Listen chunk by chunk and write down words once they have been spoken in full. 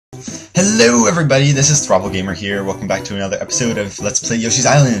Hello everybody, this is thoplegamer here. Welcome back to another episode of Let's Play Yoshi's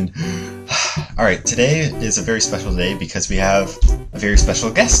Island. Alright, today is a very special day because we have a very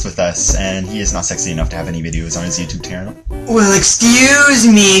special guest with us, and he is not sexy enough to have any videos on his YouTube channel. Well, excuse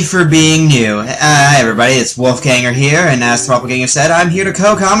me for being new. Hi everybody, it's Wolfganger here, and as thoplegamer said, I'm here to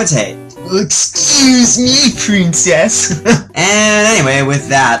co-commentate. Excuse me, princess. And anyway, with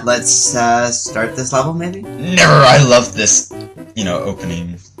that, let's start this level, maybe? Never, I love this,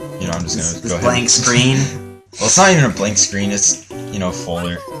 opening. I'm just gonna go ahead. Blank screen. Well, it's not even a blank screen, it's, a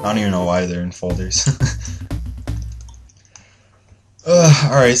folder. I don't even know why they're in folders.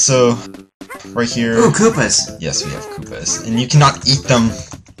 Alright, so, right here... Ooh, Koopas! Yes, we have Koopas. And you cannot eat them!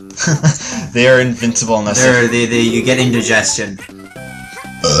 They are invincible unless you get indigestion.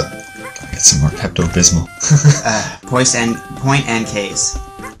 Gotta get some more Pepto-Bismol. Point and case.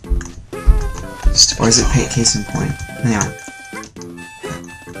 Or is it case and point? Anyway.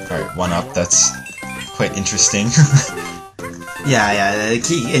 Alright, one up, that's quite interesting. yeah,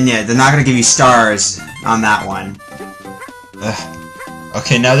 they're not gonna give you stars on that one.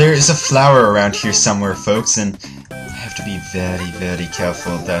 Okay, now there is a flower around here somewhere, folks, and I have to be very, very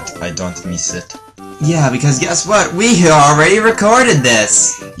careful that I don't miss it. Yeah, because guess what? We already recorded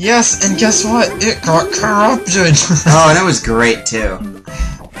this! Yes, and guess what? It got corrupted! Oh, and it was great, too.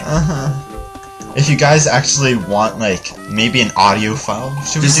 If you guys actually want, maybe an audio file,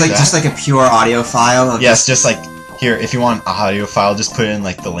 should we do that? Just like a pure audio file? Yes, just here, if you want an audio file, just put in,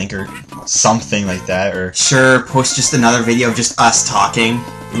 the link or something like that, or... Sure, post just another video of just us talking.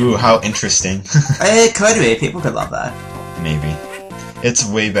 Ooh, how interesting. It could be, people could love that. Maybe. It's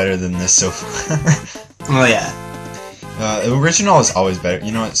way better than this so far. Oh, yeah. The original is always better.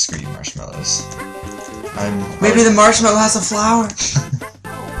 You know what? Screw you, marshmallows. Maybe the marshmallow has a flower.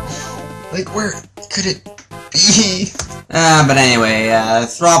 Where could it be? But anyway,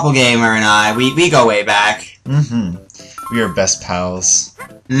 thoplegamer and I, we go way back. Mm-hmm. We are best pals.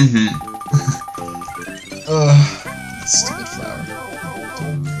 Mm-hmm. Stupid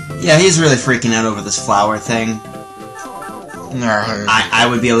flower. Yeah, he's really freaking out over this flower thing. I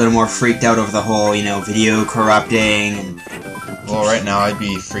would be a little more freaked out over the whole, video corrupting and... Well, right now I'd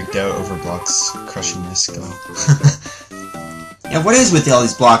be freaked out over blocks crushing my skull. Yeah, what is with all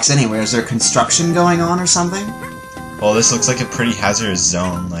these blocks anyway? Is there construction going on or something? Well, this looks like a pretty hazardous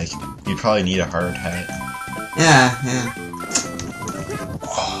zone. You'd probably need a hard hat. Yeah.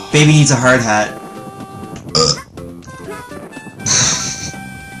 Baby needs a hard hat.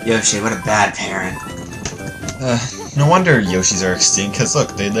 Yoshi, what a bad parent. No wonder Yoshis are extinct, because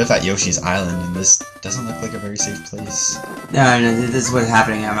look, they live at Yoshi's Island, and this doesn't look like a very safe place. No, this is what's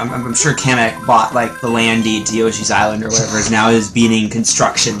happening. I'm sure Kamek bought, the land deed to Yoshi's Island or whatever, is now is being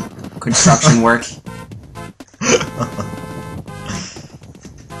construction work.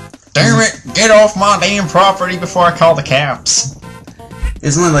 Damn it! Get off my damn property before I call the cops!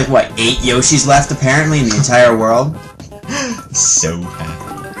 There's only, 8 Yoshis left, apparently, in the entire world? So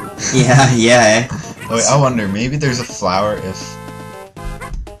happy. Yeah. Oh, wait, I wonder, maybe there's a flower if...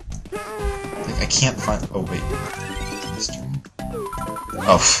 I can't find... Oh, wait.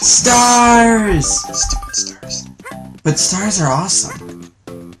 Oh. Stars! Stupid stars. But stars are awesome.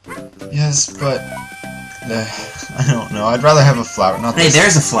 Yes, but... I don't know. I'd rather have a flower, not Hey,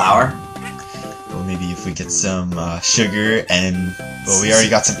 there's a flower. Well, maybe if we get some, sugar and... Well, we already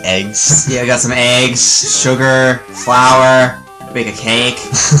got some eggs. Yeah, we got some eggs, sugar, flour, bake a cake.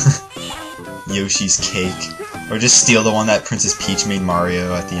 Yoshi's cake. Or just steal the one that Princess Peach made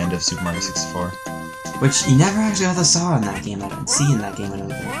Mario at the end of Super Mario 64. Which you never actually got to saw in that game, I don't see in that game, I don't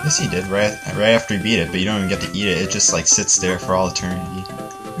think. Yes, you did, right after you beat it, but you don't even get to eat it, it just, sits there for all eternity.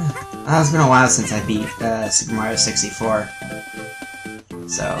 It's been a while since I beat, Super Mario 64.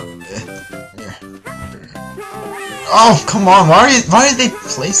 So... Oh, come on, why did they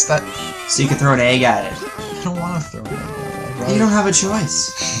place that? So you can throw an egg at it. I don't want to throw an egg at it. You don't have a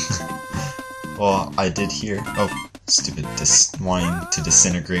choice. Well, I did hear. Oh, stupid, wanting to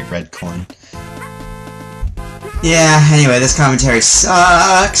disintegrate red coin. Yeah, anyway, this commentary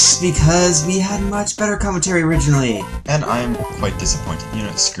sucks because we had much better commentary originally. And I'm quite disappointed.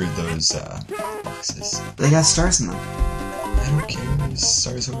 Screw those, boxes. They got stars in them. I don't care, there's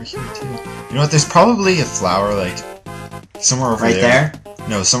stars over here, too. You know what, there's probably a flower, somewhere over there. Right there?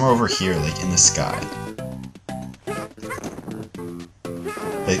 No, somewhere over here, in the sky.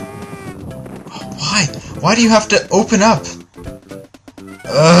 Why? Why do you have to open up?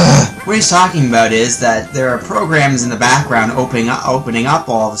 Ugh. What he's talking about is that there are programs in the background opening up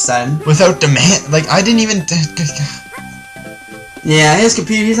all of a sudden. Without demand. I didn't even... Yeah, his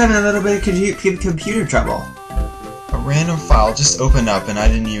computer, he's having a little bit of computer trouble. random file just opened up and I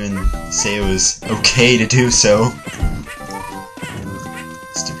didn't even say it was okay to do so.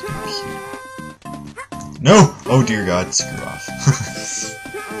 Stupid computer. No! Oh dear God, screw off.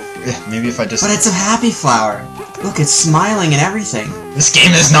 Yeah, maybe if I just... But it's a happy flower. Look, it's smiling and everything. This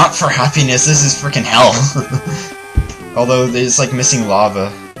game is not for happiness, this is freaking hell. Although it's like missing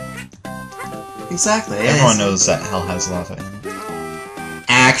lava. Exactly. Everyone knows that hell has lava in it.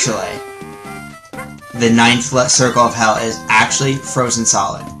 Actually, the 9th circle of hell is actually frozen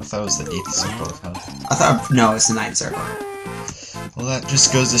solid. I thought it was the 8th circle of hell. I thought, no, it's the 9th circle. Well, that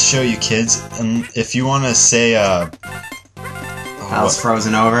just goes to show you kids, and if you want to say, Hell's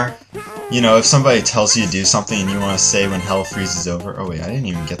frozen over? You know, if somebody tells you to do something and you want to say when hell freezes over... Oh wait, I didn't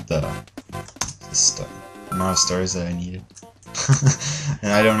even get the amount of stars that I needed.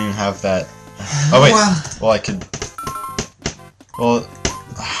 And I don't even have that... Oh wait, well I could... Well,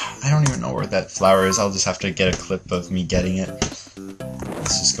 I don't even know where that flower is. I'll just have to get a clip of me getting it.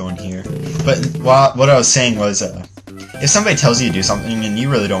 Let's just go in here. But what I was saying was, if somebody tells you to do something and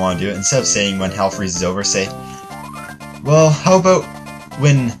you really don't want to do it, instead of saying when hell freezes over, say, well, how about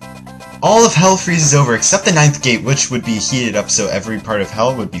when all of hell freezes over except the 9th gate, which would be heated up so every part of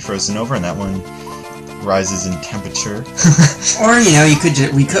hell would be frozen over, and that one rises in temperature. Or you know,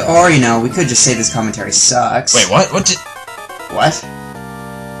 we could just say this commentary sucks. Wait, what? What did? What?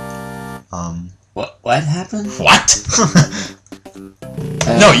 What happened? What?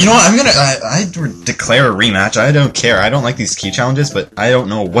 No, you know what? I declare a rematch. I don't care. I don't like these key challenges, but I don't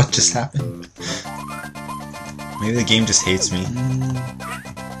know what just happened. Maybe the game just hates me.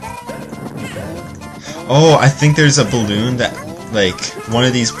 Oh, I think there's a balloon that, like, one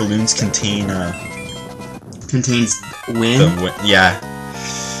of these balloons contains wind? Yeah.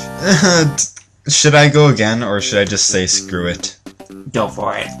 Should I go again, or should I just say screw it? Go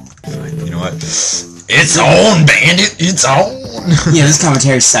for it. Fine, you know what? It's on, bandit! It's on! Yeah, this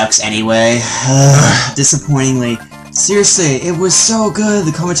commentary sucks anyway. Disappointingly. Seriously, it was so good,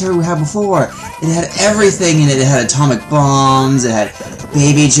 the commentary we had before. It had everything in it. It had atomic bombs, it had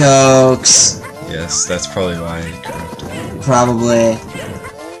baby jokes. Yes, that's probably why I corrupted. Probably.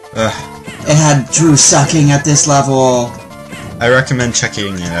 It had Drew sucking at this level. I recommend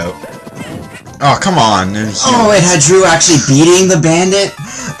checking it out. Oh, come on! Oh, it had Drew actually beating the bandit?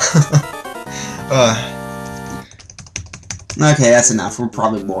 Okay, that's enough. We're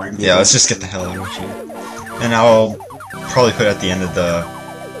probably boring people. Yeah, let's just get the hell out of here. And I'll probably put at the end of the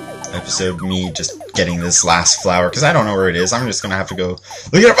episode me just getting this last flower, because I don't know where it is. I'm just gonna have to go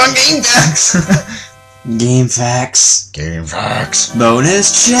look it up on GameFAQs! GameFAQs. GameFAQs.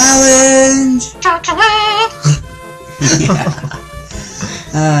 Bonus challenge!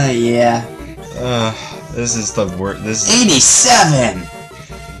 Yeah. Yeah. This is the worst. This is 87!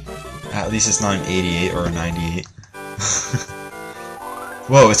 At least it's not an 88 or a 98.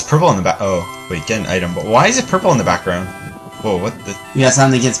 Whoa, it's purple in the back. Oh, wait, get an item. But why is it purple in the background? Whoa, what the? You got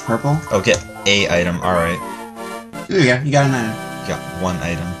something against purple? Oh, get a item. Alright. There you go. You got an item. Got one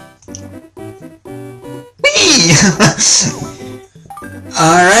item. Whee!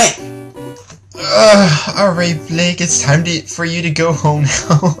 Alright. Alright, Blake, it's time for you to go home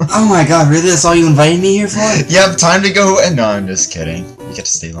now. Oh my god, really? That's all you invited me here for? Yep, time to go. And no, I'm just kidding. You get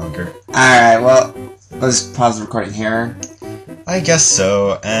to stay longer. Alright, well, let's pause the recording here. I guess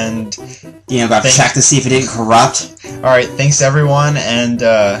so, and... You know, about to check to see if it didn't corrupt. Alright, thanks everyone, and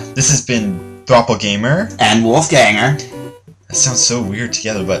this has been thoplegamer. And Wolfganger. That sounds so weird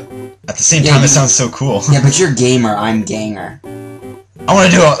together, but at the same time it sounds so cool. Yeah, but you're gamer, I'm ganger. I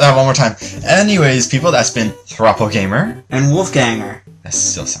want to do that one more time. Anyways, people, that's been thoplegamer. And Wolfganger. That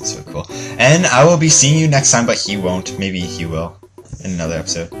still sounds so cool. And I will be seeing you next time, but he won't. Maybe he will. In another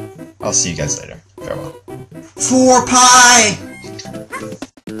episode. I'll see you guys later. Farewell. 4 pie!